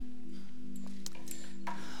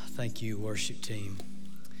Thank you, worship team.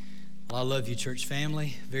 Well, I love you, church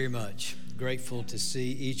family, very much. Grateful to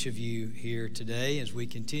see each of you here today as we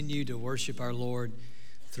continue to worship our Lord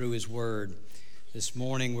through His Word. This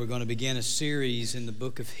morning, we're going to begin a series in the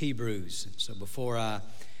book of Hebrews. So before I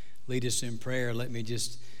lead us in prayer, let me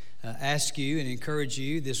just ask you and encourage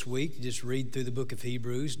you this week to just read through the book of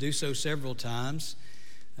Hebrews. Do so several times,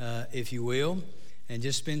 if you will, and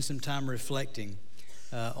just spend some time reflecting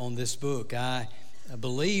on this book. I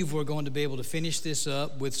believe we're going to be able to finish this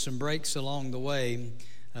up with some breaks along the way,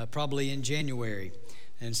 probably in January.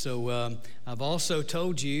 And so I've also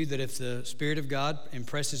told you that if the Spirit of God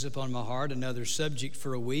impresses upon my heart another subject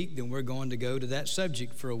for a week, then we're going to go to that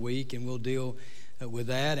subject for a week and we'll deal with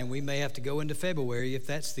that. And we may have to go into February if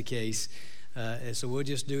that's the case. So we'll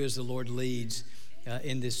just do as the Lord leads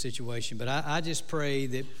in this situation. But I just pray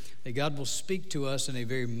that God will speak to us in a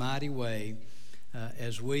very mighty way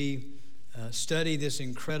as we study this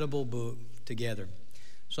incredible book together.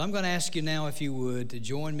 So I'm going to ask you now, if you would, to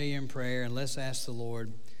join me in prayer, and let's ask the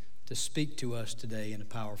Lord to speak to us today in a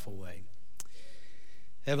powerful way.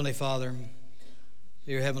 Heavenly Father,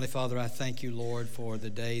 dear Heavenly Father, I thank you, Lord, for the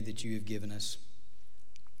day that you have given us.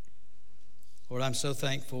 Lord, I'm so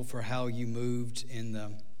thankful for how you moved in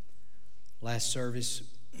the last service.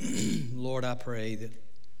 Lord, I pray that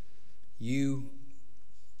you,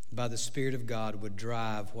 by the Spirit of God, would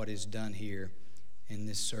drive what is done here in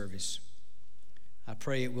this service. I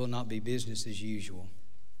pray it will not be business as usual.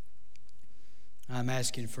 I'm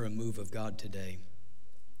asking for a move of God today.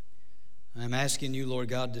 I'm asking you, Lord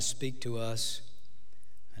God, to speak to us,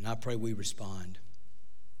 and I pray we respond.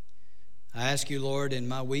 I ask you, Lord, in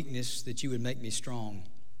my weakness that you would make me strong.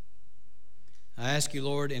 I ask you,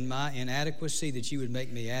 Lord, in my inadequacy that you would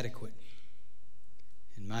make me adequate.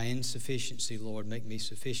 In my insufficiency, Lord, make me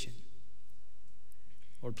sufficient.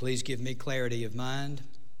 Lord, please give me clarity of mind,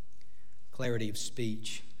 clarity of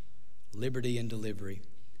speech, liberty in delivery.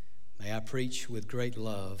 May I preach with great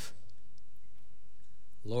love.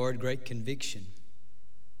 Lord, great conviction,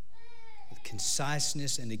 with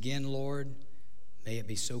conciseness, and again, Lord, may it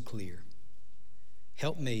be so clear.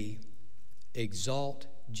 Help me exalt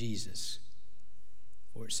Jesus,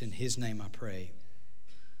 for it's in His name I pray.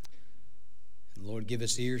 And Lord, give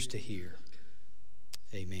us ears to hear.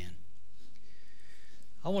 Amen.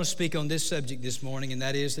 I want to speak on this subject this morning, and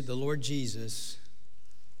that is that the Lord Jesus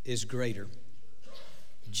is greater.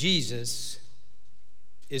 Jesus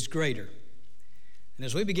is greater. And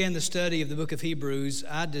as we begin the study of the book of Hebrews,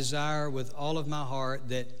 I desire with all of my heart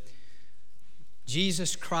that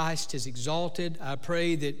Jesus Christ is exalted. I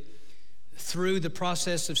pray that through the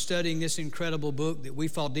process of studying this incredible book that we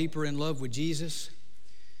fall deeper in love with Jesus.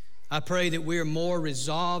 I pray that we are more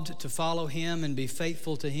resolved to follow Him and be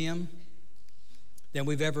faithful to Him than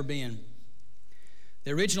we've ever been.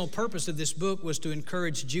 The original purpose of this book was to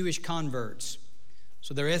encourage Jewish converts.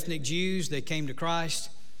 So they're ethnic Jews, they came to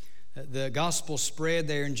Christ. The gospel spread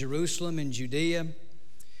there in Jerusalem and Judea.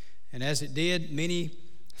 And as it did, many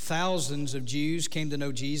thousands of Jews came to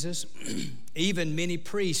know Jesus. Even many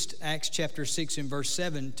priests, Acts chapter 6 and verse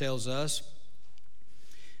 7 tells us.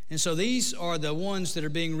 And so these are the ones that are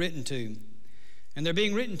being written to. And they're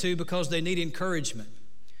being written to because they need encouragement.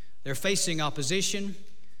 They're facing opposition.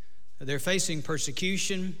 They're facing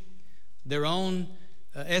persecution. Their own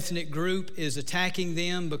ethnic group is attacking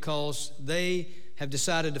them because they have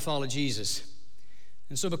decided to follow Jesus.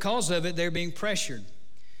 And so because of it, they're being pressured.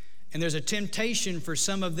 And there's a temptation for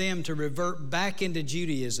some of them to revert back into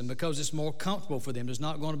Judaism because it's more comfortable for them. There's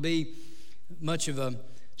not going to be much of a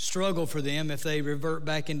struggle for them if they revert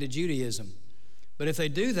back into Judaism. But if they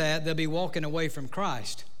do that, they'll be walking away from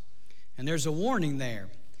Christ. And there's a warning there.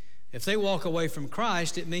 If they walk away from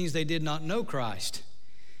Christ, it means they did not know Christ.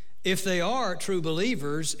 If they are true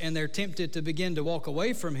believers and they're tempted to begin to walk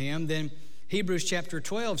away from Him, then Hebrews chapter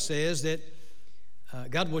 12 says that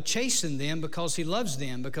God will chasten them because He loves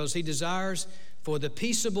them, because He desires for the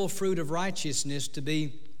peaceable fruit of righteousness to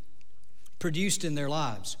be produced in their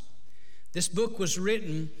lives. This book was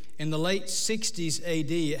written in the late 60s AD.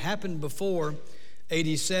 It happened before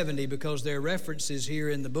AD 70 because there are references here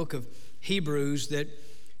in the book of Hebrews that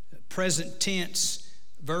present tense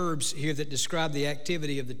verbs here that describe the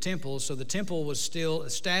activity of the temple. So the temple was still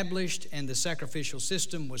established and the sacrificial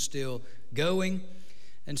system was still going.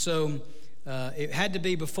 And so it had to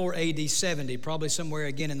be before AD 70, probably somewhere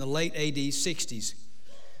again in the late AD 60s.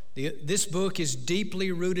 This book is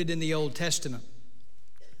deeply rooted in the Old Testament.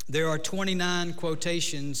 There are 29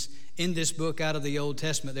 quotations in this book out of the Old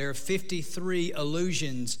Testament. There are 53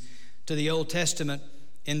 allusions to the Old Testament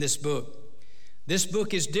in this book. This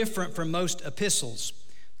book is different from most epistles.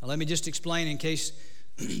 Now, let me just explain in case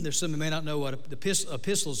there's some who may not know what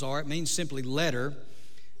epistles are. It means simply letter.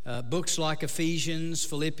 Books like Ephesians,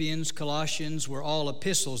 Philippians, Colossians were all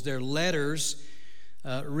epistles. They're letters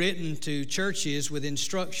written to churches with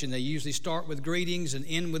instruction. They usually start with greetings and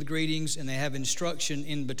end with greetings, and they have instruction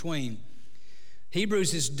in between.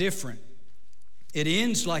 Hebrews is different. It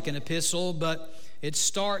ends like an epistle, but it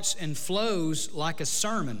starts and flows like a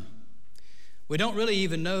sermon. We don't really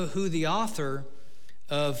even know who the author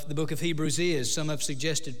of the book of Hebrews is. Some have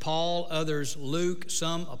suggested Paul, others Luke,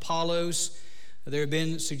 some Apollos. There have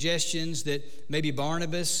been suggestions that maybe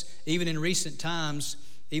Barnabas, even in recent times,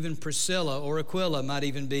 even Priscilla or Aquila might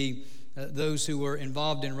even be those who were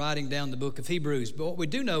involved in writing down the book of Hebrews. But what we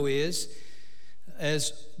do know is,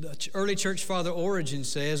 as the early church father Origen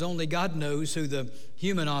says, only God knows who the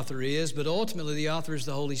human author is, but ultimately the author is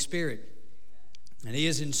the Holy Spirit. And he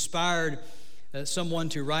has inspired someone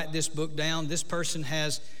to write this book down. This person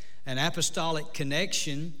has an apostolic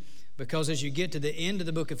connection, because as you get to the end of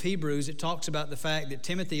the book of Hebrews, it talks about the fact that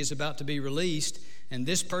Timothy is about to be released, and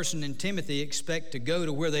this person and Timothy expect to go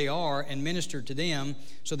to where they are and minister to them.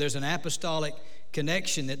 So there's an apostolic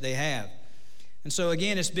connection that they have. And so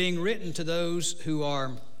again, it's being written to those who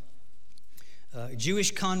are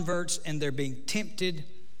Jewish converts, and they're being tempted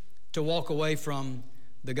to walk away from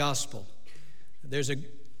the gospel. There's a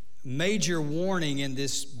major warning in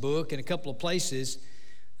this book in a couple of places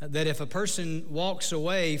that if a person walks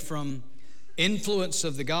away from influence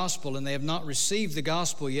of the gospel and they have not received the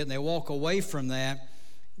gospel yet and they walk away from that,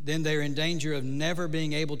 then they're in danger of never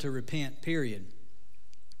being able to repent, period.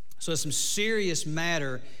 So it's some serious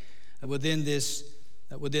matter within this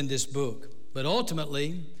book. But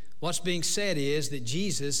ultimately, what's being said is that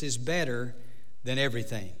Jesus is better than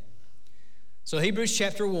everything. So Hebrews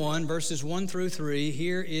chapter 1, verses 1 through 3,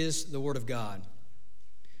 here is the Word of God.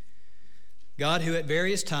 God, who at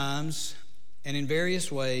various times and in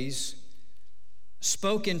various ways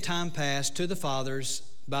spoke in time past to the fathers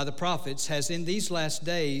by the prophets, has in these last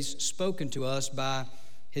days spoken to us by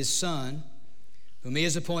His Son, whom He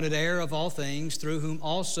has appointed heir of all things, through whom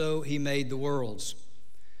also He made the worlds,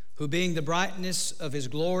 who being the brightness of His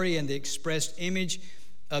glory and the expressed image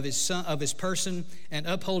of His Son, of His person, and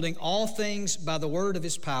upholding all things by the word of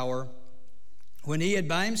His power, when He had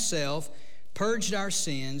by Himself purged our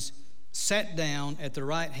sins, sat down at the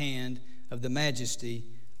right hand of the Majesty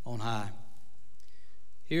on high.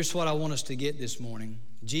 Here's what I want us to get this morning.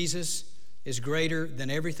 Jesus is greater than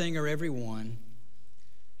everything or everyone,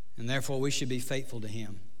 and therefore we should be faithful to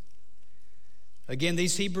Him. Again,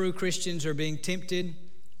 these Hebrew Christians are being tempted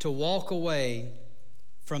to walk away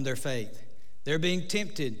from their faith. They're being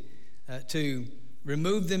tempted to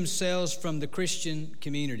remove themselves from the Christian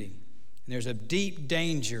community. And there's a deep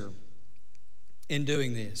danger in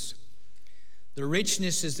doing this. The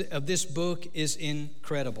richness of this book is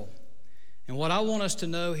incredible. And what I want us to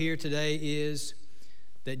know here today is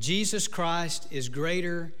that Jesus Christ is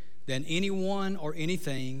greater than anyone or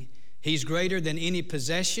anything. He's greater than any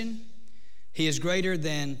possession. He is greater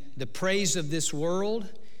than the praise of this world.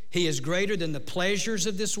 He is greater than the pleasures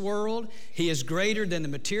of this world. He is greater than the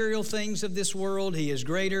material things of this world. He is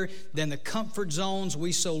greater than the comfort zones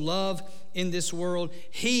we so love in this world.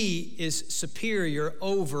 He is superior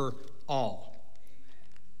over all.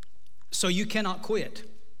 So you cannot quit.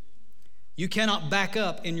 You cannot back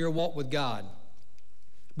up in your walk with God,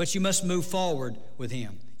 but you must move forward with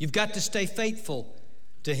Him. You've got to stay faithful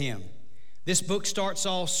to Him. This book starts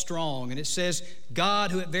off strong, and it says,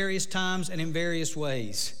 God, who at various times and in various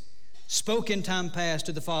ways spoke in time past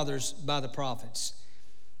to the fathers by the prophets.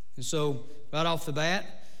 And so, right off the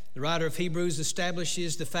bat, the writer of Hebrews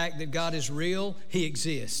establishes the fact that God is real. He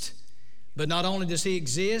exists. But not only does He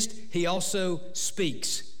exist, He also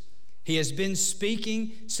speaks. He has been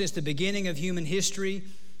speaking since the beginning of human history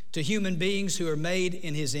to human beings who are made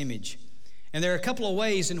in His image. And there are a couple of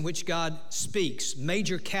ways in which God speaks,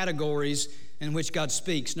 major categories in which God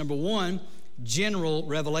speaks. Number one, general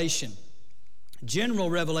revelation. General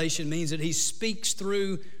revelation means that He speaks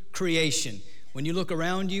through creation. When you look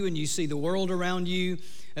around you and you see the world around you,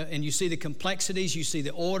 and you see the complexities, you see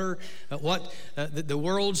the order, what the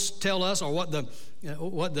worlds tell us, or what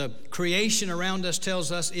the creation around us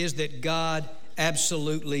tells us, is that God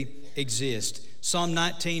absolutely exists. Psalm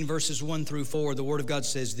 19, verses 1 through 4, the Word of God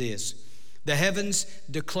says this: the heavens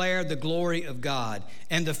declare the glory of God,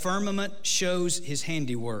 and the firmament shows His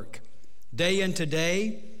handiwork. Day unto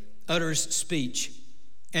day utters speech,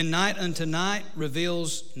 and night unto night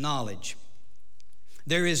reveals knowledge.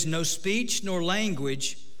 There is no speech nor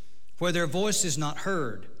language where their voice is not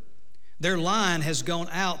heard. Their line has gone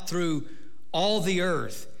out through all the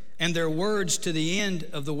earth, and their words to the end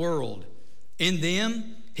of the world. In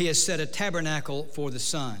them he has set a tabernacle for the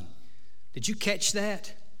sun. Did you catch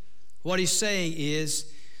that? What he's saying is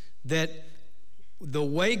that the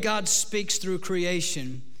way God speaks through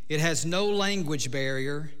creation, it has no language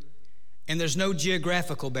barrier and there's no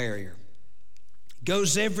geographical barrier. It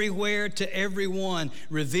goes everywhere to everyone,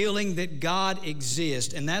 revealing that God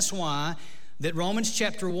exists. And that's why that Romans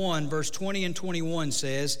chapter 1, verse 20 and 21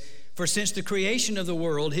 says, "For since the creation of the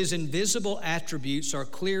world, his invisible attributes are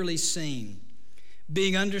clearly seen,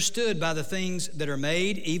 being understood by the things that are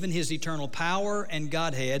made, even his eternal power and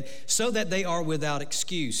Godhead, so that they are without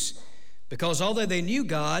excuse. Because although they knew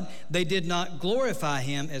God, they did not glorify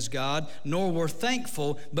him as God, nor were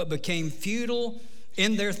thankful, but became futile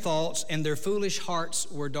in their thoughts, and their foolish hearts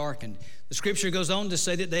were darkened." The scripture goes on to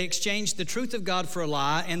say that they exchanged the truth of God for a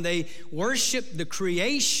lie, and they worshiped the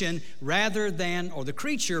creation rather than, or the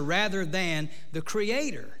creature rather than the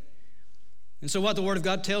Creator. And so what the Word of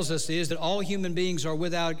God tells us is that all human beings are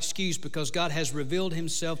without excuse because God has revealed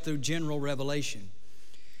himself through general revelation.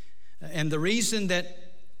 And the reason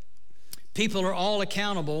that people are all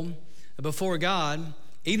accountable before God,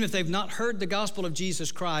 even if they've not heard the gospel of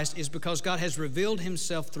Jesus Christ, is because God has revealed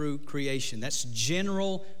himself through creation. That's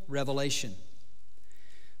general revelation.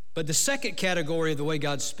 But the second category of the way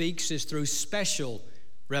God speaks is through special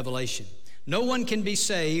revelation. No one can be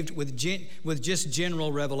saved with just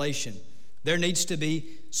general revelation. There needs to be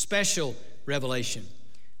special revelation.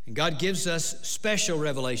 And God gives us special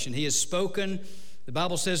revelation. He has spoken, the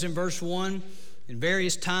Bible says in verse 1, in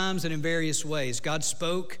various times and in various ways. God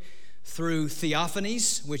spoke through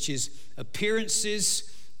theophanies, which is appearances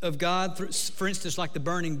of God. For instance, like the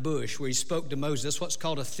burning bush where he spoke to Moses. That's what's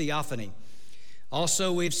called a theophany.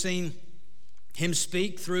 Also, we've seen him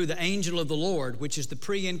speak through the angel of the Lord, which is the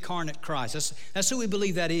pre-incarnate Christ. That's who we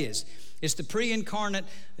believe that is. It's the pre-incarnate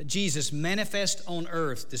Jesus manifest on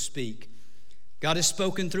earth to speak. God has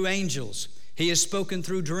spoken through angels. He has spoken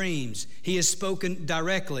through dreams. He has spoken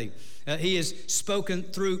directly. He has spoken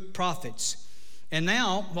through prophets. And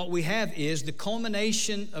now what we have is the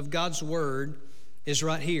culmination of God's word is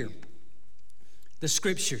right here, the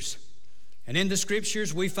scriptures. And in the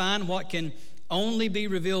scriptures we find what can only be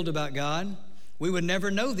revealed about God. We would never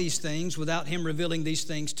know these things without him revealing these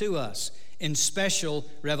things to us in special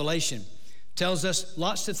revelation. Tells us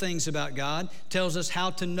lots of things about God, tells us how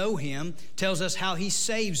to know him, tells us how he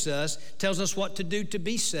saves us, tells us what to do to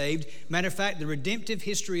be saved. Matter of fact, the redemptive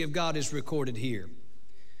history of God is recorded here.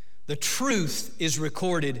 The truth is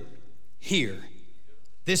recorded here.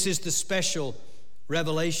 This is the special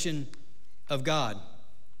revelation of God.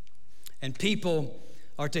 And people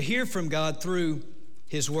are to hear from God through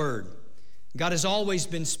his word. God has always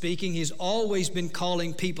been speaking. He's always been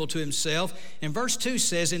calling people to himself. And verse 2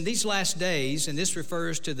 says, in these last days, and this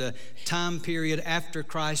refers to the time period after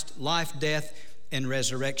Christ's life, death, and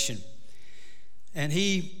resurrection. And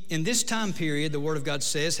he, in this time period, the Word of God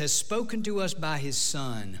says, has spoken to us by his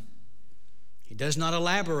Son. He does not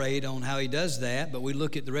elaborate on how he does that, but we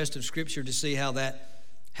look at the rest of Scripture to see how that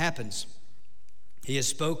happens. He has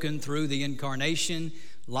spoken through the incarnation,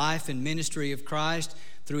 life, and ministry of Christ,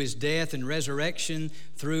 through his death and resurrection,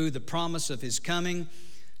 through the promise of his coming.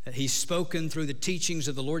 He's spoken through the teachings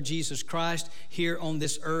of the Lord Jesus Christ here on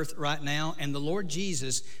this earth right now. And the Lord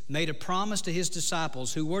Jesus made a promise to his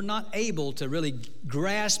disciples who were not able to really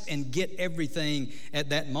grasp and get everything at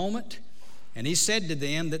that moment. And he said to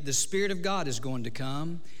them that the Spirit of God is going to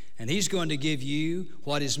come and he's going to give you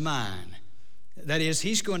what is mine. That is,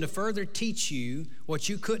 he's going to further teach you what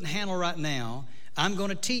you couldn't handle right now. I'm going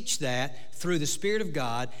to teach that through the Spirit of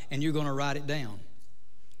God, and you're going to write it down.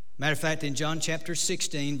 Matter of fact, in John chapter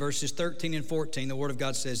 16, verses 13 and 14, the Word of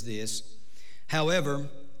God says this, "However,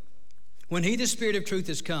 when he, the Spirit of truth,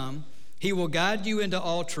 has come, he will guide you into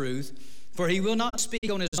all truth, for he will not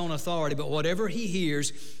speak on his own authority, but whatever he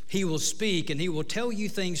hears, he will speak, and he will tell you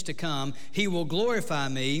things to come. He will glorify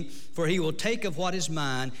me, for he will take of what is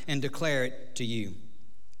mine and declare it to you."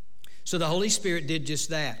 So the Holy Spirit did just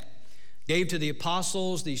that. Gave to the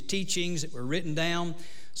apostles these teachings that were written down.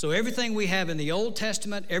 So everything we have in the Old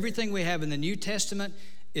Testament, everything we have in the New Testament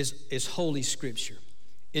is Holy Scripture.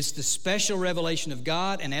 It's the special revelation of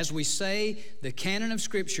God, and as we say, the canon of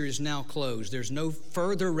Scripture is now closed. There's no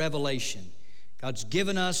further revelation. God's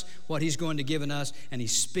given us what he's going to give us, and he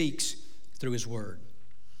speaks through his word.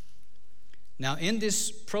 Now in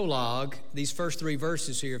this prologue, these first 3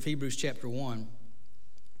 verses here of Hebrews chapter 1,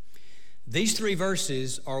 these 3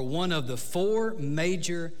 verses are one of the 4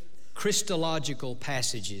 major Christological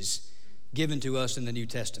passages given to us in the New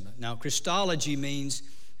Testament. Now, Christology means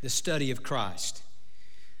the study of Christ.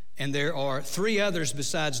 And there are 3 others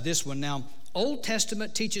besides this one. Now, Old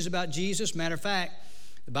Testament teaches about Jesus. Matter of fact,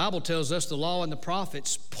 the Bible tells us the law and the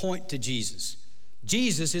prophets point to Jesus.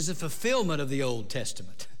 Jesus is a fulfillment of the Old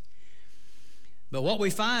Testament. But what we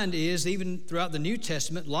find is, even throughout the New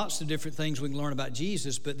Testament, lots of different things we can learn about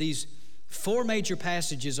Jesus, but these four major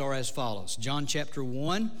passages are as follows. John chapter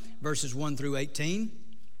 1, verses 1 through 18.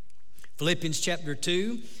 Philippians chapter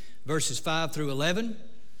 2, verses 5 through 11.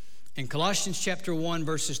 And Colossians chapter 1,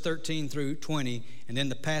 verses 13 through 20. And then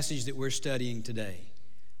the passage that we're studying today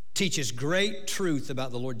teaches great truth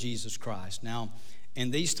about the Lord Jesus Christ. Now,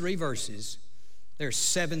 in these three verses, there are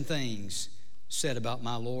 7 things said about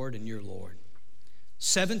my Lord and your Lord.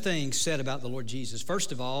 7 things said about the Lord Jesus.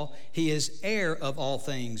 First of all, He is heir of all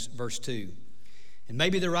things, verse 2. And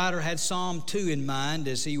maybe the writer had Psalm 2 in mind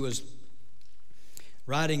as he was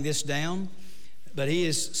writing this down. But he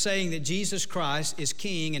is saying that Jesus Christ is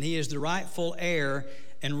king and He is the rightful heir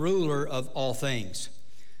and ruler of all things.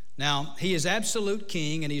 Now, He is absolute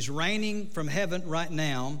king and He's reigning from heaven right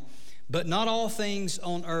now, but not all things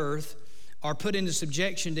on earth are put into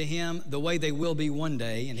subjection to Him the way they will be one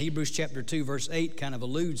day. And Hebrews chapter 2, verse 8 kind of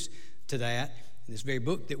alludes to that in this very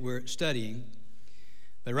book that we're studying.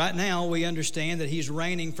 But right now we understand that He's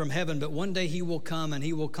reigning from heaven, but one day He will come and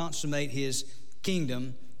He will consummate His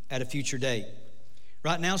kingdom at a future date.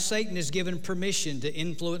 Right now, Satan is given permission to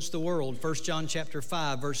influence the world. 1 John chapter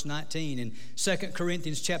 5, verse 19, and 2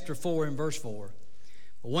 Corinthians chapter 4 and verse 4.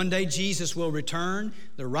 One day Jesus will return,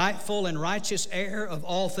 the rightful and righteous heir of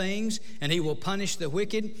all things, and He will punish the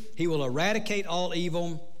wicked. He will eradicate all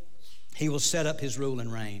evil. He will set up His rule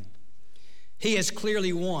and reign. He has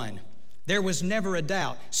clearly won. There was never a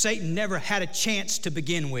doubt. Satan never had a chance to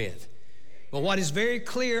begin with. But what is very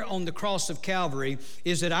clear on the cross of Calvary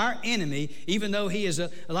is that our enemy, even though he is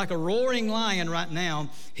like a roaring lion right now,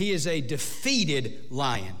 he is a defeated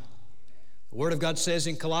lion. The Word of God says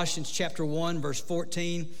in Colossians chapter 1, verse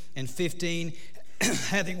 14 and 15,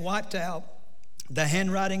 having wiped out the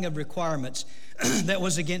handwriting of requirements that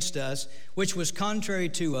was against us, which was contrary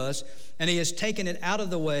to us, and He has taken it out of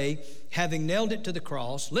the way, having nailed it to the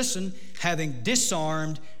cross. Listen, having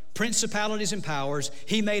disarmed principalities and powers,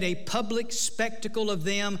 He made a public spectacle of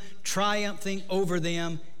them, triumphing over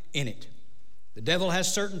them in it. The devil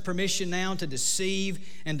has certain permission now to deceive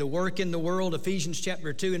and to work in the world. Ephesians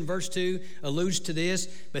chapter 2 and verse 2 alludes to this,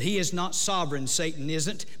 but he is not sovereign, Satan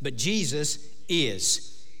isn't, but Jesus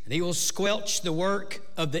is. And he will squelch the work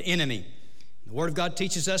of the enemy. The Word of God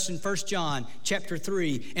teaches us in 1 John chapter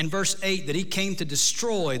 3 and verse 8 that he came to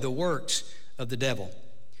destroy the works of the devil.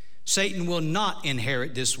 Satan will not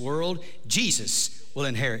inherit this world. Jesus will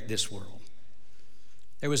inherit this world.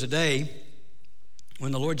 There was a day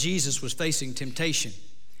when the Lord Jesus was facing temptation.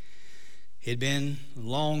 He had been a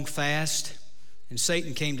long fast, and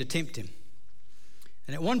Satan came to tempt Him.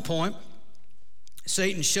 And at one point,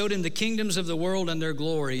 Satan showed him the kingdoms of the world and their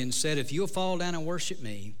glory and said, if you'll fall down and worship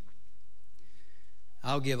me,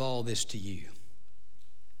 I'll give all this to you.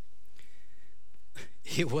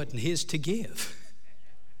 It wasn't his to give.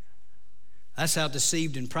 That's how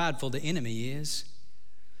deceived and prideful the enemy is.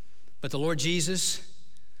 But the Lord Jesus,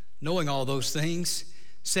 knowing all those things,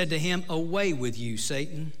 said to him, away with you,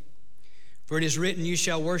 Satan. For it is written, you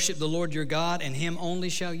shall worship the Lord your God, and Him only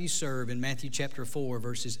shall you serve, in Matthew chapter 4,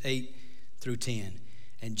 verses 8 through 10.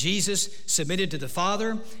 And Jesus submitted to the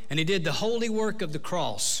Father, and He did the holy work of the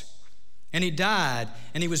cross. And He died,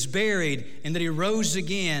 and He was buried, and that He rose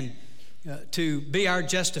again to be our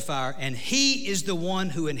justifier. And He is the one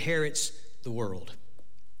who inherits the world.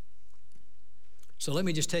 So let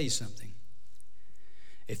me just tell you something.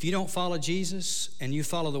 If you don't follow Jesus and you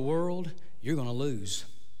follow the world, you're going to lose.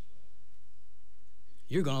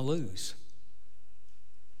 You're going to lose.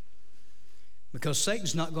 Because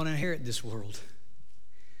Satan's not going to inherit this world.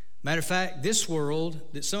 Matter of fact, this world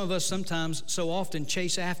that some of us sometimes so often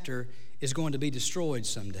chase after is going to be destroyed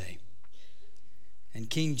someday. And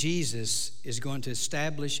King Jesus is going to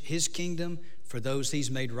establish His kingdom for those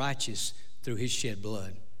He's made righteous through His shed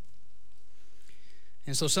blood.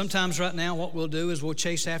 And so sometimes right now what we'll do is we'll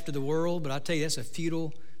chase after the world, but I tell you that's a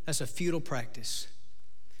futile practice.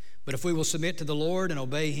 But if we will submit to the Lord and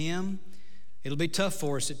obey Him, it'll be tough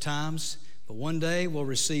for us at times, but one day we'll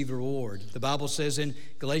receive a reward. The Bible says in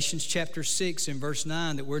Galatians chapter 6 and verse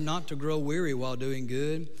 9 that we're not to grow weary while doing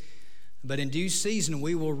good, but in due season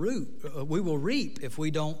we will reap if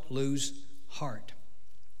we don't lose heart.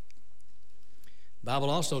 The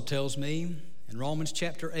Bible also tells me in Romans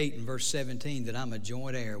chapter 8 and verse 17 that I'm a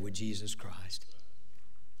joint heir with Jesus Christ.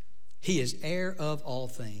 He is heir of all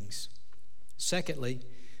things. Secondly,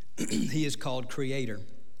 He is called Creator.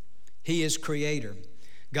 He is Creator.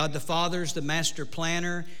 God the Father is the master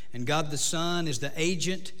planner, and God the Son is the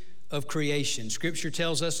agent of creation. Scripture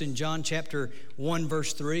tells us in John chapter 1,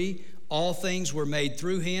 verse 3, all things were made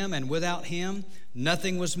through him, and without him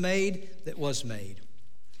nothing was made that was made.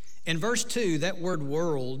 In verse 2, that word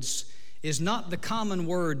worlds is not the common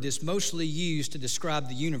word that's mostly used to describe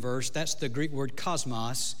the universe. That's the Greek word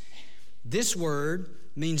cosmos. This word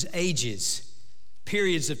means ages,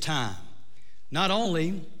 periods of time. Not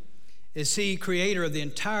only is he creator of the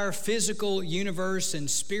entire physical universe and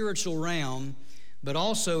spiritual realm, but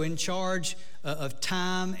also in charge of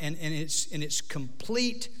time and its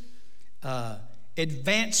complete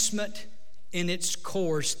advancement in its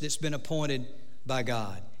course that's been appointed by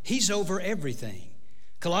God. He's over everything.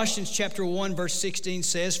 Colossians chapter 1, verse 16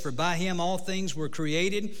 says, for by him all things were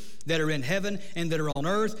created that are in heaven and that are on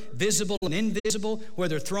earth, visible and invisible,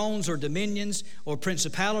 whether thrones or dominions or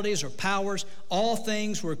principalities or powers, all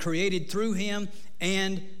things were created through him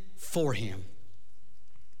and for him.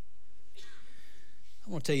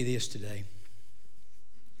 I want to tell you this today.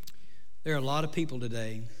 There are a lot of people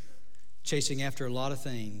today chasing after a lot of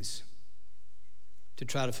things to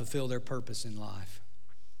try to fulfill their purpose in life.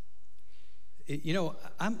 You know,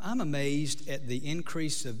 I'm amazed at the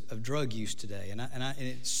increase of drug use today, and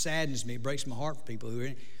it saddens me. It breaks my heart for people who are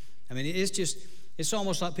in. I mean, it's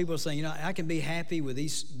almost like people are saying, you know, I can be happy with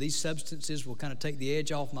these substances will kind of take the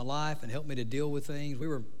edge off my life and help me to deal with things. We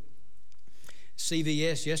were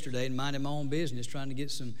CVS yesterday and minding my own business, trying to get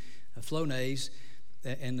some Flonase,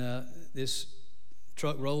 and this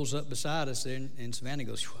truck rolls up beside us there, and Savannah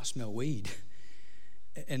goes, I smell weed.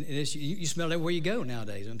 And you smell it everywhere you go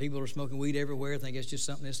nowadays. And people are smoking weed everywhere. I think it's just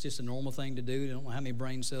something that's just a normal thing to do. They don't know how many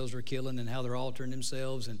brain cells they're killing and how they're altering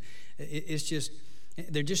themselves. And it's just,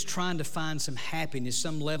 they're just trying to find some happiness,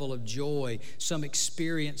 some level of joy, some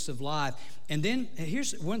experience of life. And then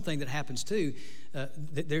here's one thing that happens too.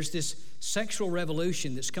 There's this sexual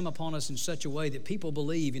revolution that's come upon us in such a way that people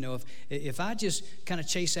believe, you know, if I just kind of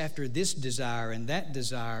chase after this desire and that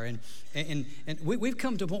desire, and we've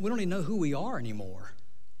come to a point we don't even know who we are anymore.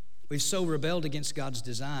 We've so rebelled against God's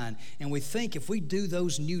design, and we think if we do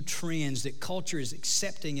those new trends that culture is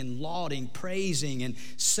accepting and lauding, praising and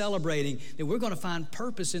celebrating, that we're going to find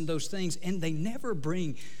purpose in those things, and they never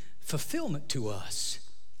bring fulfillment to us.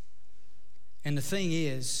 And the thing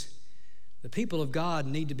is, the people of God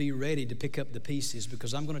need to be ready to pick up the pieces,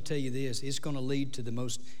 because I'm going to tell you this, it's going to lead to the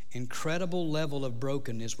most incredible level of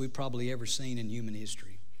brokenness we've probably ever seen in human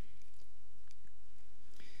history.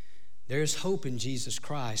 There's hope in Jesus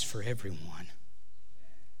Christ for everyone.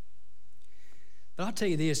 But I'll tell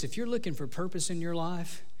you this, if you're looking for purpose in your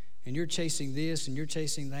life and you're chasing this and you're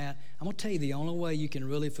chasing that, I'm going to tell you the only way you can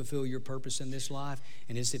really fulfill your purpose in this life,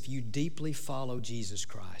 and it's if you deeply follow Jesus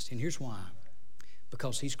Christ. And here's why.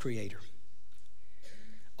 Because he's creator.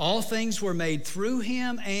 All things were made through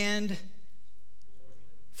him and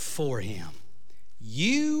for him.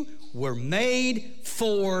 You were made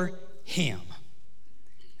for him.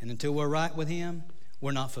 And until we're right with him,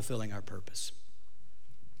 we're not fulfilling our purpose.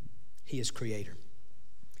 He is creator.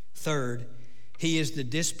 Third, he is the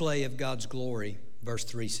display of God's glory, verse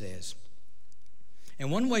 3 says. And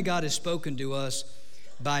one way God has spoken to us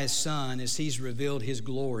by his Son is he's revealed his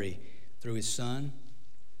glory through his Son.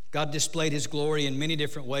 God displayed his glory in many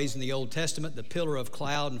different ways in the Old Testament. The pillar of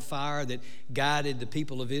cloud and fire that guided the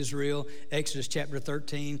people of Israel, Exodus chapter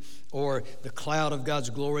 13, or the cloud of God's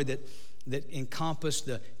glory that encompassed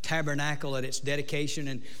the tabernacle at its dedication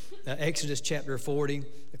in Exodus chapter 40,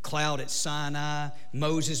 the cloud at Sinai,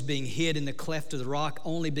 Moses being hid in the cleft of the rock,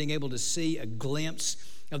 only being able to see a glimpse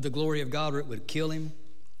of the glory of God or it would kill him.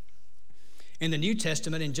 In the New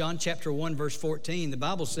Testament, in John chapter 1, verse 14, the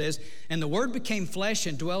Bible says, and the Word became flesh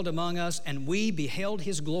and dwelled among us, and we beheld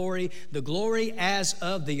his glory, the glory as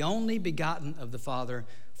of the only begotten of the Father,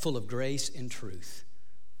 full of grace and truth,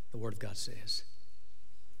 the Word of God says.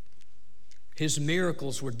 His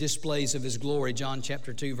miracles were displays of his glory. John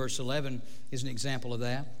chapter 2, verse 11 is an example of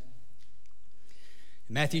that.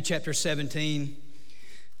 In Matthew chapter 17,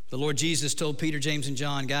 the Lord Jesus told Peter, James, and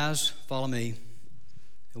John, guys, follow me.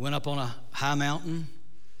 He went up on a high mountain,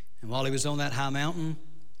 and while he was on that high mountain,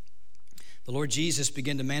 the Lord Jesus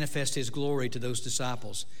began to manifest his glory to those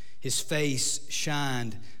disciples. His face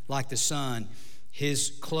shined like the sun.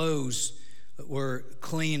 His clothes were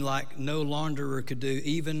clean like no launderer could do.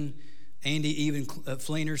 Even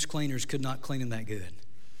cleaners could not clean them that good.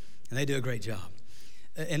 And they do a great job.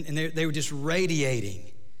 And they were just radiating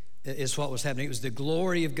is what was happening. It was the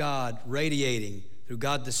glory of God radiating through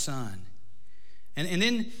God the Son. And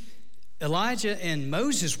then Elijah and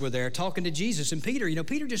Moses were there talking to Jesus. And Peter,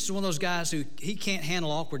 Peter just is one of those guys who he can't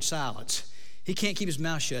handle awkward silence. he can't keep his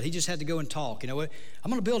mouth shut. He just had to go and talk. You know what?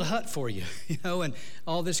 I'm going to build a hut for you, and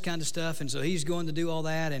all this kind of stuff. And so he's going to do all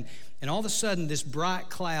that. And all of a sudden, this bright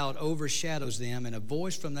cloud overshadows them, and a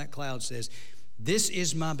voice from that cloud says, "This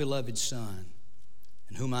is my beloved Son,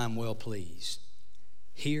 in whom I am well pleased.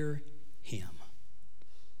 Hear him."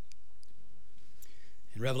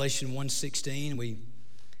 In Revelation 1:16, we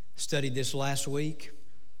studied this last week.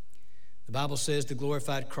 The Bible says the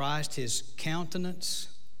glorified Christ, his countenance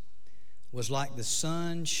was like the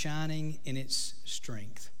sun shining in its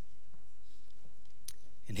strength.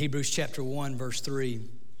 In Hebrews chapter 1, verse 3,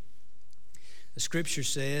 the scripture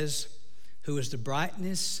says, "Who is the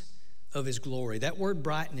brightness of his glory." That word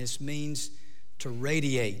brightness means to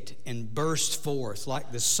radiate and burst forth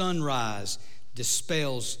like the sunrise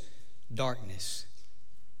dispels darkness.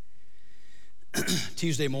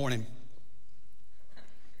 Tuesday morning,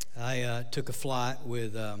 I took a flight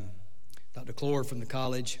with Dr. Clore from the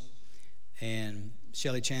college and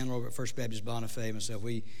Shelley Chandler over at First Baptist Bonifay and myself.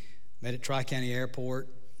 We met at Tri-County Airport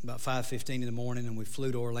about 5:15 in the morning, and we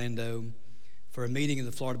flew to Orlando for a meeting of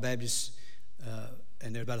the Florida Baptists,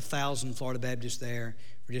 and there were about 1,000 Florida Baptists there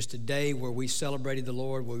for just a day where we celebrated the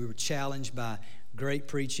Lord, where we were challenged by great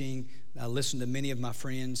preaching. I listened to many of my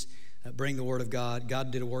friends bring the Word of God. God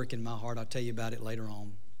did a work in my heart. I'll tell you about it later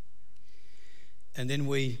on. And then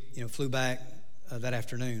we, flew back that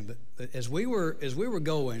afternoon. But as we were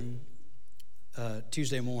going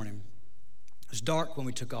Tuesday morning, it was dark when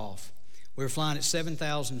we took off. We were flying at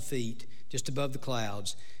 7,000 feet, just above the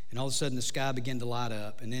clouds, and all of a sudden the sky began to light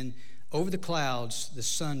up. And then over the clouds, the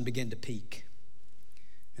sun began to peak.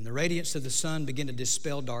 And the radiance of the sun began to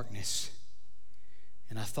dispel darkness.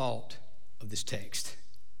 And I thought of this text.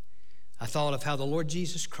 I thought of how the Lord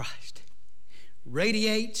Jesus Christ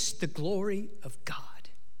radiates the glory of God.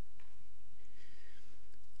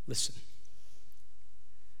 Listen,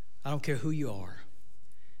 I don't care who you are.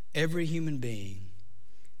 Every human being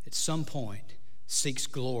at some point seeks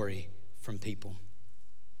glory from people.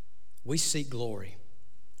 We seek glory.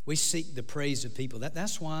 We seek the praise of people.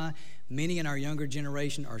 That's why many in our younger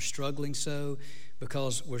generation are struggling so,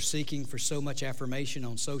 because we're seeking for so much affirmation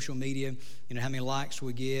on social media. How many likes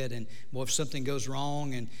we get, and if something goes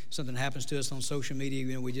wrong and something happens to us on social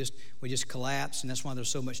media, we just collapse, and that's why there's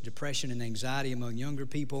so much depression and anxiety among younger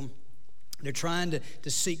people. They're trying to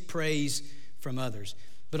seek praise from others.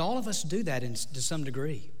 But all of us do that to some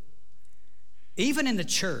degree. Even in the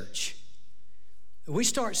church, we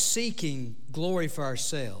start seeking glory for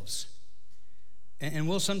ourselves. And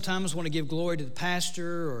we'll sometimes want to give glory to the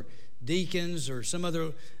pastor or deacons or some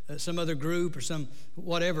other group or some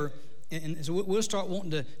whatever. And so we'll start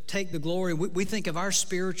wanting to take the glory. We think of our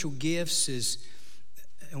spiritual gifts as,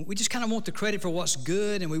 we just kind of want the credit for what's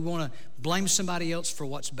good, and we want to blame somebody else for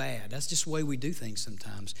what's bad. That's just the way we do things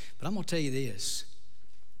sometimes. But I'm going to tell you this.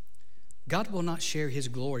 God will not share his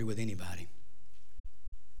glory with anybody.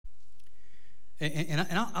 And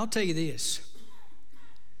I'll tell you this.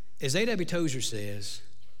 As A.W. Tozer says,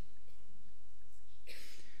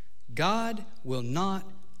 God will not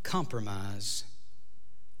compromise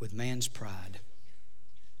with man's pride.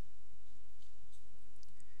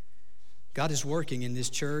 God is working in this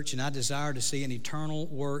church, and I desire to see an eternal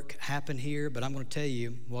work happen here, but I'm going to tell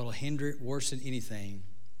you what will hinder it worse than anything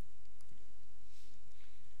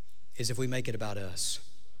is if we make it about us.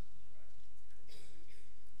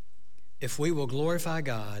 If we will glorify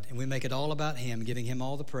God and we make it all about him, giving him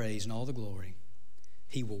all the praise and all the glory,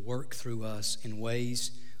 he will work through us in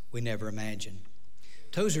ways we never imagined.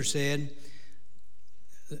 Tozer said,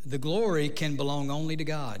 the glory can belong only to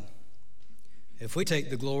God. If we take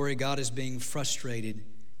the glory, God is being frustrated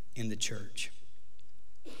in the church.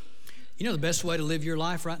 The best way to live your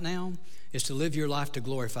life right now is to live your life to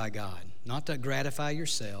glorify God, not to gratify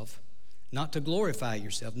yourself, not to glorify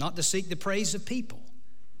yourself, not to seek the praise of people,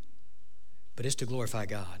 but it's to glorify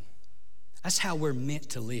God. That's how we're meant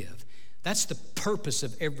to live. That's the purpose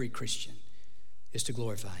of every Christian, is to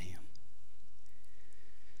glorify him.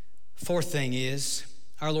 Fourth thing is,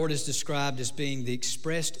 our Lord is described as being the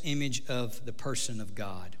expressed image of the person of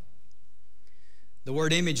God. The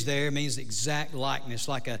word image there means exact likeness,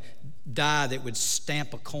 like a die that would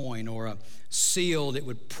stamp a coin or a seal that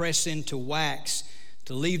would press into wax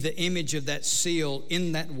to leave the image of that seal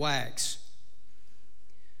in that wax.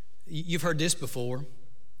 You've heard this before.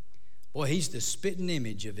 Boy, he's the spitting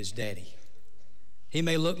image of his daddy. He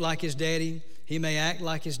may look like his daddy. He may act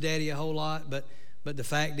like his daddy a whole lot, but the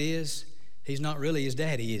fact is, he's not really his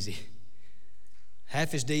daddy, is he?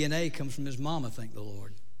 Half his DNA comes from his mama, thank the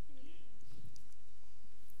Lord.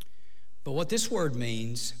 But what this word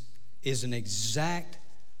means is an exact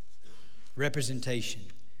representation,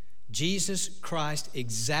 Jesus Christ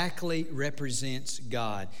exactly represents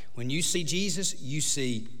God. When you see Jesus, you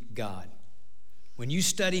see God. When you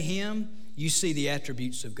study Him, you see the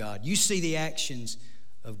attributes of God. You see the actions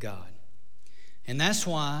of God. And that's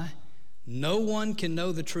why no one can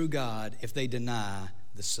know the true God if they deny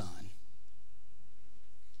the Son.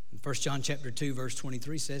 1 John chapter 2, verse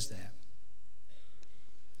 23 says that.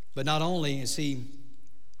 But not only is He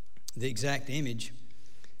the exact image,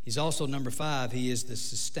 He's also, number 5, He is the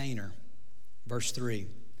sustainer. Verse 3,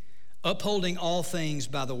 upholding all things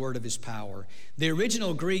by the word of His power. The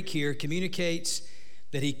original Greek here communicates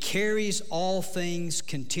that He carries all things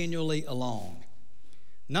continually along.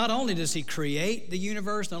 Not only does He create the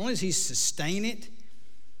universe, not only does He sustain it,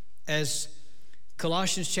 as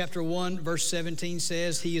Colossians chapter 1, verse 17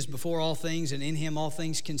 says, He is before all things, and in Him all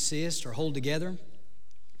things consist or hold together.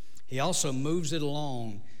 He also moves it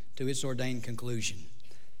along to its ordained conclusion.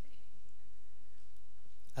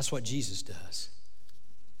 That's what Jesus does.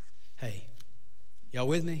 Hey, y'all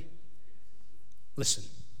with me? Listen.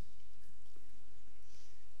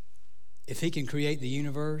 If He can create the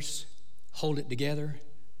universe, hold it together,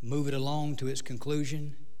 move it along to its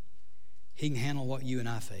conclusion, He can handle what you and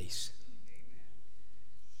I face.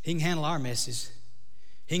 He can handle our messes.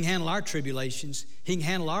 He can handle our tribulations. He can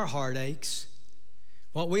handle our heartaches.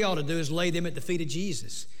 What we ought to do is lay them at the feet of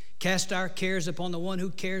Jesus. Cast our cares upon the one who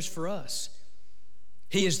cares for us.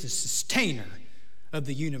 He is the sustainer of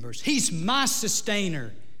the universe. He's my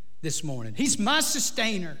sustainer this morning. He's my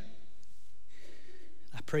sustainer.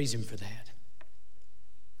 I praise Him for that.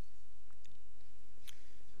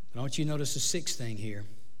 But I want you to notice the 6th thing here.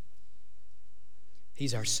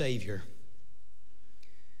 He's our Savior.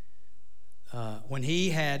 When He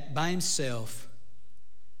had by Himself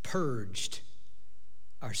purged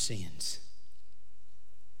our sins,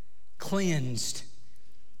 cleansed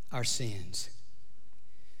our sins.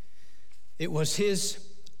 It was His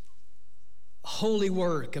holy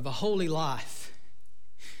work of a holy life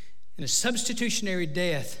and a substitutionary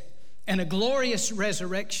death and a glorious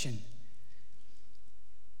resurrection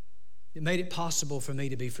that made it possible for me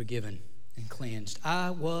to be forgiven and cleansed. I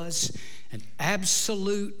was an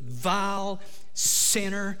absolute vile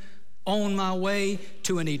sinner on my way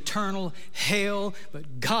to an eternal hell,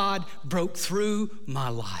 but God broke through my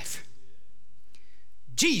life.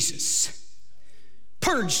 Jesus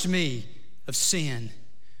purged me of sin,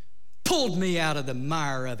 pulled me out of the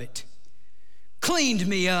mire of it, cleaned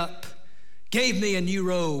me up, gave me a new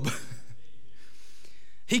robe.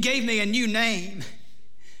 He gave me a new name.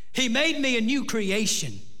 He made me a new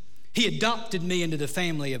creation. He adopted me into the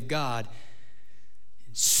family of God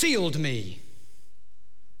and sealed me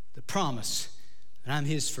the promise that I'm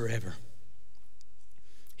His forever.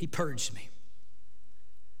 He purged me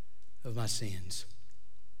of my sins.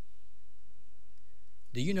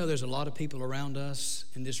 Do you know there's a lot of people around us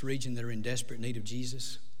in this region that are in desperate need of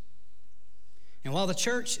Jesus? And while the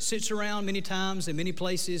church sits around many times in many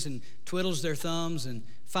places and twiddles their thumbs and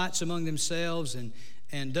fights among themselves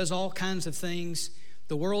and does all kinds of things,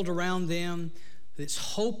 the world around them that's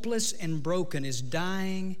hopeless and broken is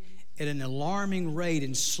dying at an alarming rate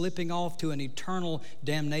and slipping off to an eternal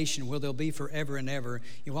damnation where they'll be forever and ever.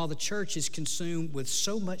 And while the church is consumed with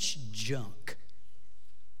so much junk,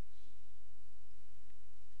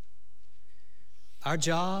 our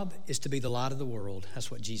job is to be the light of the world.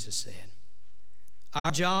 That's what Jesus said.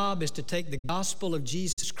 Our job is to take the gospel of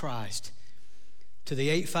Jesus Christ to the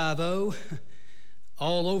 850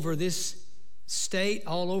 all over this state,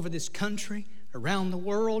 all over this country, around the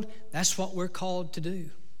world. That's what we're called to do.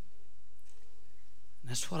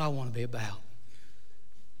 That's what I want to be about.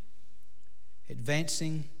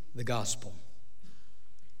 Advancing the gospel.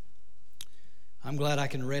 I'm glad I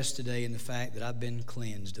can rest today in the fact that I've been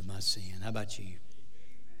cleansed of my sin. How about you?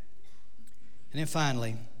 And then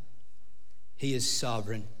finally, He is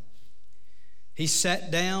sovereign. He sat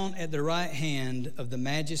down at the right hand of the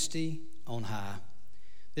Majesty on high.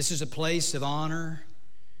 This is a place of honor,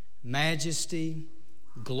 majesty,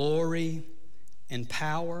 glory, and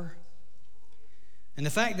power. And the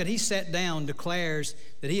fact that He sat down declares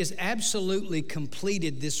that He has absolutely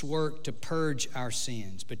completed this work to purge our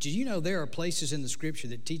sins. But do you know there are places in the Scripture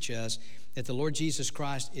that teach us that the Lord Jesus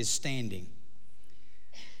Christ is standing?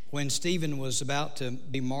 When Stephen was about to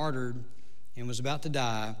be martyred and was about to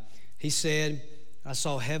die, he said, I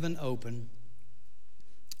saw heaven open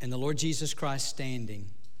and the Lord Jesus Christ standing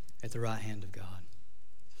at the right hand of God.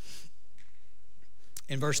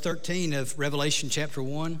 In verse 13 of Revelation chapter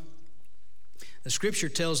 1, the Scripture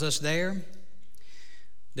tells us there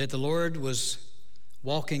that the Lord was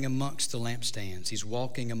walking amongst the lampstands. He's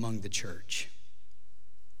walking among the church,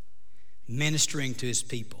 ministering to His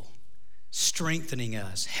people. strengthening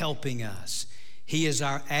us, helping us. He is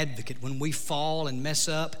our advocate. When we fall and mess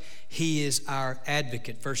up, He is our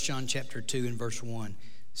advocate. 1 John chapter 2 and verse 1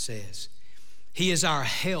 says. He is our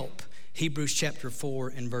help. Hebrews chapter 4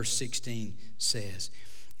 and verse 16 says.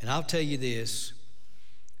 And I'll tell you this,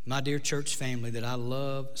 my dear church family that I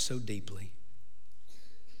love so deeply,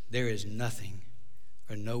 there is nothing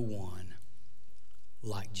or no one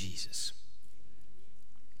like Jesus.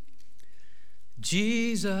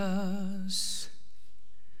 Jesus,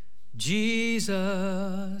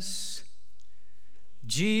 Jesus,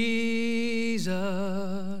 Jesus,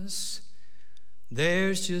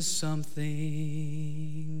 there's just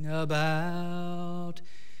something about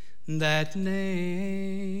that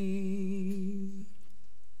name.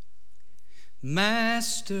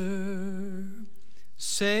 Master,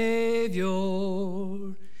 Savior,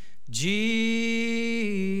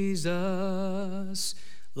 Jesus,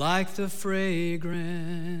 like the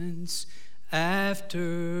fragrance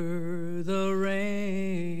after the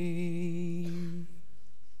rain.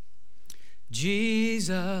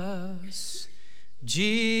 Jesus,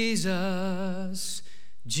 Jesus,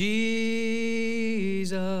 Jesus,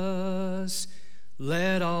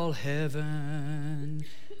 let all heaven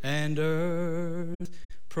and earth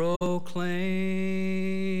proclaim.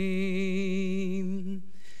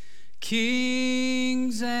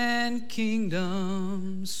 Kings and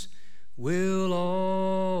kingdoms will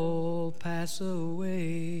all pass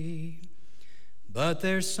away, but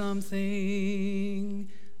there's something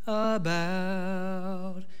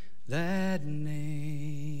about that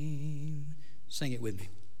name. Sing it with me.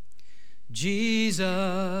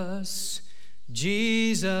 Jesus,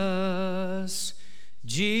 Jesus,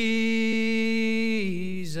 Jesus,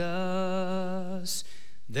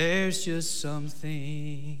 there's just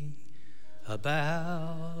something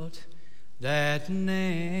about that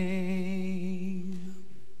name.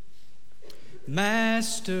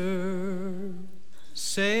 Master,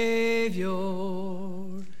 Savior,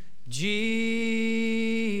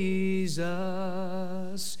 Jesus,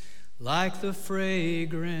 like the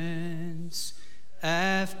fragrance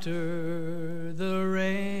after the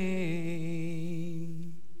rain.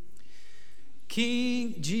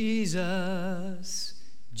 King Jesus,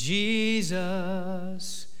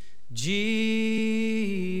 Jesus,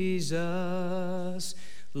 Jesus,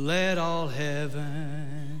 let all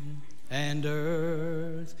heaven and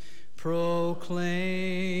earth proclaim.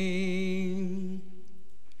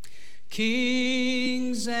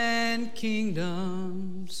 Kings and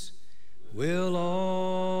kingdoms will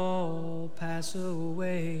all pass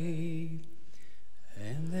away,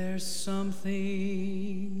 and there's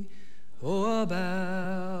something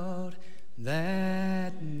about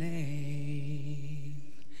that name.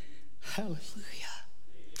 Hallelujah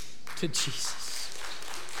to Jesus.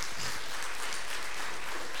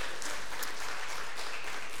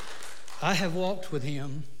 I have walked with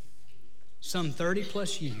Him some 30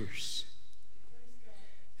 plus years,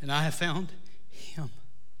 and I have found Him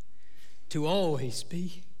to always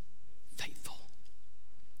be faithful.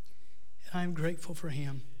 And I'm grateful for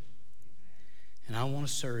Him, and I want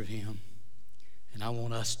to serve Him, and I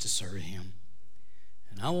want us to serve Him,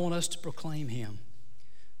 and I want us to proclaim Him,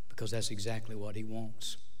 because that's exactly what He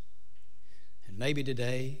wants. And maybe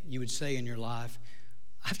today you would say in your life,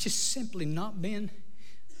 I've just simply not been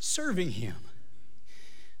serving Him.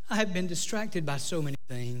 I have been distracted by so many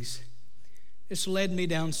things. It's led me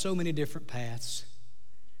down so many different paths.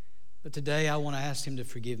 But today I want to ask Him to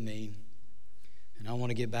forgive me, and I want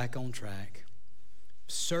to get back on track,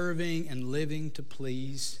 serving and living to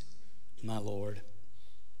please my Lord.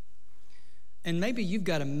 And maybe you've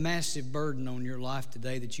got a massive burden on your life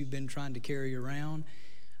today that you've been trying to carry around.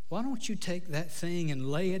 Why don't you take that thing and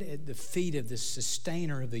lay it at the feet of the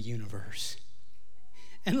sustainer of the universe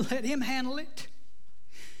and let Him handle it?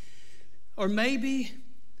 Or maybe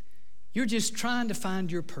you're just trying to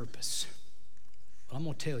find your purpose. Well, I'm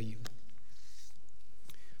going to tell you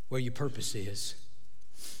where your purpose is.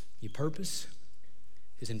 Your purpose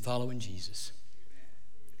is in following Jesus.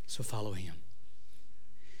 So follow Him.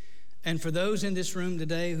 And for those in this room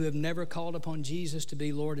today who have never called upon Jesus to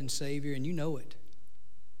be Lord and Savior, and you know it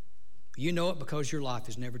because your life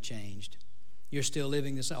has never changed. You're still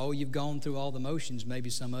living this. Oh, you've gone through all the motions, maybe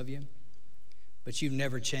some of you, but you've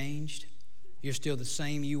never changed. You're still the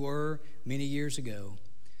same you were many years ago.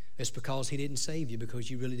 It's because He didn't save you,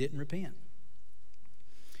 because you really didn't repent.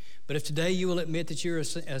 But if today you will admit that you're a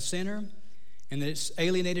sinner and that it's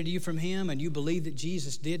alienated you from Him, and you believe that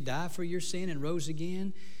Jesus did die for your sin and rose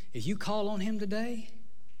again, if you call on Him today,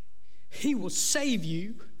 He will save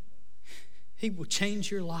you. He will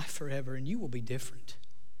change your life forever, and you will be different.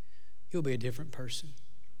 You'll be a different person.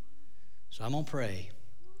 So I'm going to pray.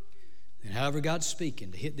 And however God's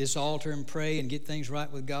speaking, to hit this altar and pray and get things right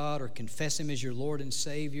with God, or confess Him as your Lord and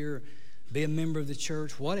Savior, be a member of the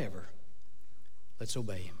church, whatever, let's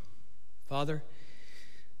obey Him. Father,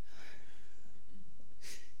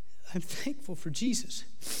 I'm thankful for Jesus.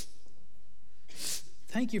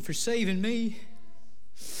 Thank you for saving me.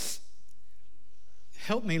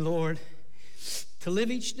 Help me, Lord, to live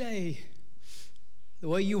each day the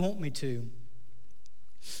way you want me to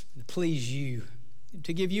please you,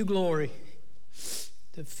 to give you glory,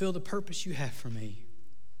 to fulfill the purpose you have for me.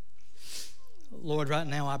 Lord, right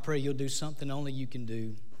now I pray you'll do something only you can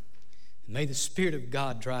do. And may the Spirit of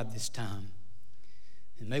God drive this time.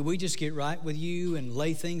 And may we just get right with you and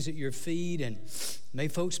lay things at your feet, and may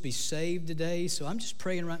folks be saved today. So I'm just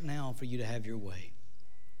praying right now for you to have your way.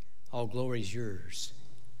 All glory is yours.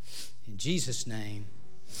 In Jesus' name,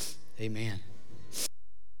 amen.